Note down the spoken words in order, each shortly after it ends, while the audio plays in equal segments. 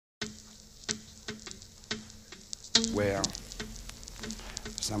Well,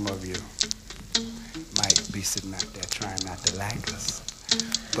 some of you might be sitting out there trying not to like us,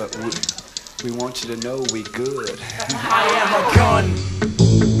 but we want you to know we good. I am a gun.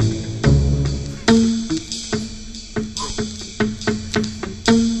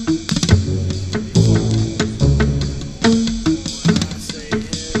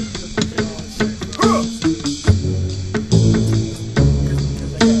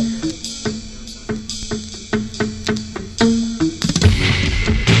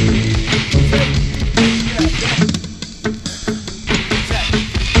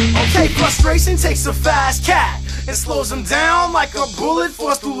 Frustration takes a fast cat and slows him down like a bullet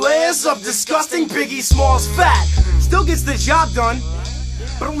forced through layers of disgusting Biggie Smalls fat. Still gets the job done,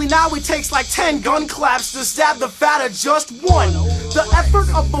 but only now it takes like 10 gun claps to stab the fat of just one. The effort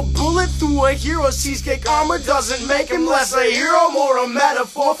of a bullet through a hero's cheesecake armor doesn't make him less a hero, more a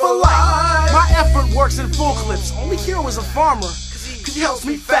metaphor for life. My effort works in full clips. Only hero is a farmer, cause he helps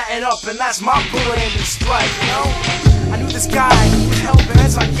me fatten up, and that's my bullet aimed at strike, you know? I knew this guy was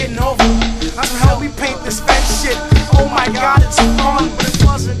hell-bent on getting over. That's how help me paint this fence shit. Oh my god, it's fun, but it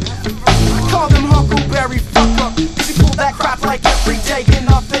wasn't. I called him Huckleberry fuck up, cause he pulled that crap like every day, and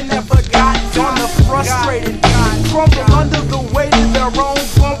nothing ever got done. The frustrated guy crumbled under the weight of their own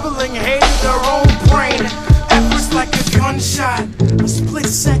fumbling hate of their own brain. Efforts like a gunshot, a split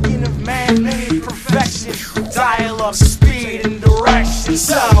second of man-made perfection. Dial up speed and direction.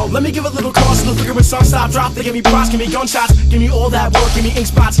 So let me give a little cause to the figure with some stop drop. They give me props, give me gunshots, give me all that work, give me ink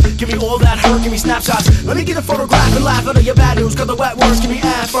spots, give me all that hurt, give me snapshots. Let me get a photograph and laugh at your bad news, cause the wet words give me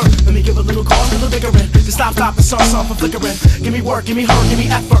effort. Let me give a little cause to the bickering, to stop the sun for flickering. Give me work, give me hurt, give me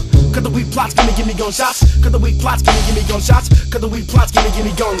effort. Cause the weak plots give me gunshots. Cause the weak plots give me gunshots. Cause the weak plots give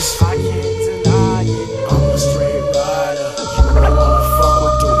me guns. I can't deny it, I'm a straight rider.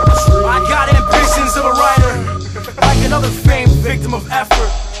 I got ambitions of a writer, like another famed victim of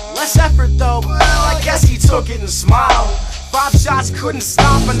effort. Less effort though, well, I guess he took it and smiled. 5 shots couldn't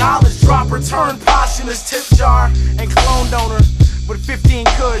stop a knowledge drop. Return posthumous tip jar and clone donor, but 15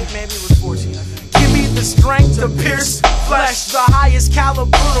 could, maybe it was 14 I think. Give me the strength to pierce flesh, the highest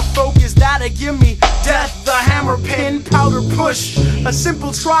caliber of focus that'll give me death. The hammer, pin, powder, push, a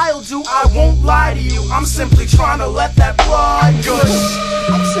simple trial do. I won't lie to you, I'm simply trying to let that blood gush.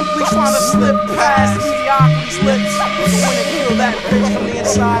 I'm simply trying to slip past mediocrity's lips, when it heal that bitch from the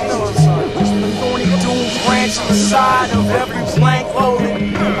inside. No, I'm sorry. The thorny doom branch on the side of every blank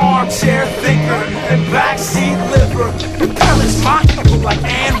loaded armchair thinker and backseat liver. You pellets mock people like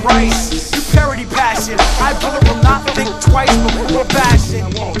Anne Rice. You parody passion. I bullet will not think twice before passion.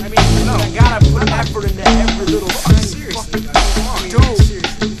 I mean, no, I gotta put effort into every little thing. Seriously, dude.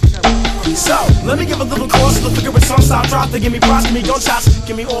 So, let me give a little course to the figure with some stop drop. They give me props, give me gunshots,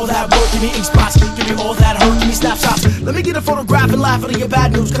 give me all that work, give me ink spots, give me all that hurt, give me snapshots. Let me get a photograph and laugh at your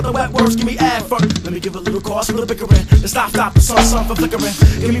bad news, cause the wet words give me effort. Let me give a little course for the bickering, to stop the sun for flickering.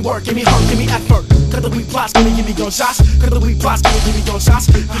 Give me work, give me hurt, give me effort. Cause the weak plots give me gunshots. Cause the weak plots give me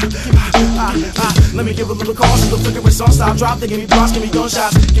gunshots. Let me give a little course to the figure with some stop drop. They give me props, give me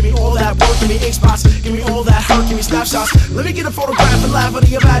gunshots, give me all that work, give me ink spots, give me all that hurt, give me snapshots. Let me get a photograph and laugh at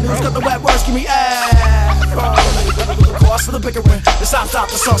your bad news, cause the wet words give me cause for the bickering, to stop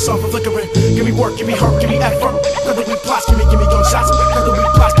the sun for flickering. Give me work, give me hurt, give me effort. Cause the weak plots give me gunshots. Cause the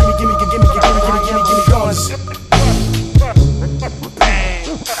weak plots give me guns.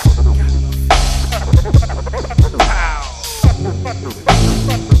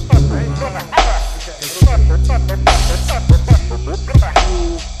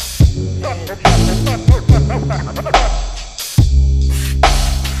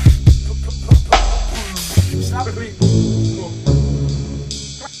 Stop it, please.